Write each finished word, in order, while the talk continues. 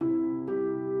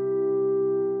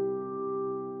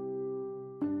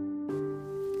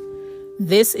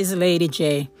This is Lady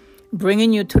J,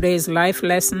 bringing you today's life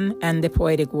lesson and the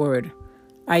poetic word.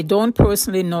 I don't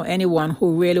personally know anyone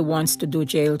who really wants to do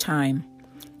jail time.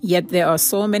 Yet there are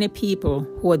so many people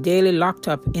who are daily locked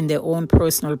up in their own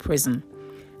personal prison.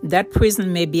 That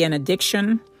prison may be an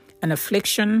addiction, an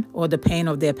affliction, or the pain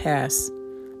of their past.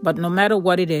 But no matter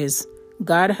what it is,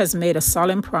 God has made a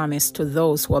solemn promise to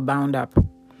those who are bound up.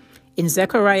 In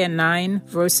Zechariah 9,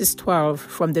 verses 12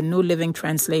 from the New Living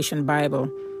Translation Bible,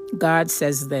 God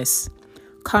says this,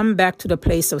 "Come back to the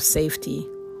place of safety,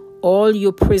 all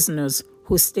you prisoners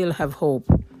who still have hope.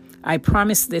 I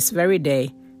promise this very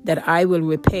day that I will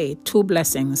repay 2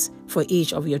 blessings for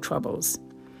each of your troubles."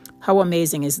 How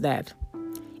amazing is that?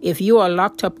 If you are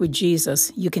locked up with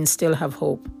Jesus, you can still have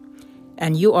hope.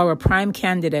 And you are a prime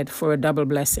candidate for a double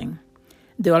blessing.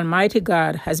 The Almighty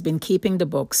God has been keeping the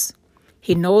books.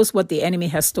 He knows what the enemy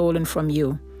has stolen from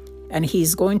you, and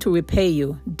He's going to repay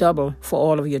you double for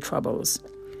all of your troubles.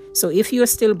 So if you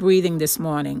are still breathing this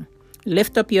morning,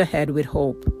 lift up your head with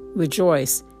hope,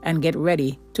 rejoice, and get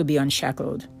ready to be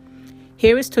unshackled.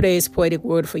 Here is today's poetic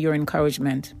word for your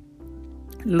encouragement.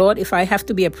 Lord, if I have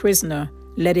to be a prisoner,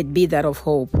 let it be that of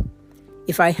hope.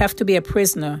 If I have to be a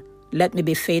prisoner, let me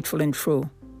be faithful and true.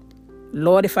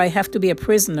 Lord, if I have to be a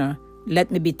prisoner,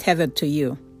 let me be tethered to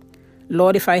you.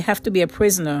 Lord, if I have to be a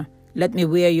prisoner, let me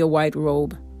wear your white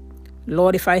robe.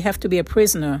 Lord, if I have to be a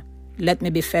prisoner, let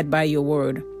me be fed by your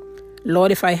word.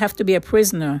 Lord, if I have to be a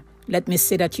prisoner, let me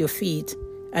sit at your feet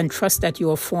and trust that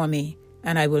you are for me,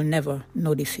 and I will never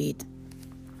know defeat.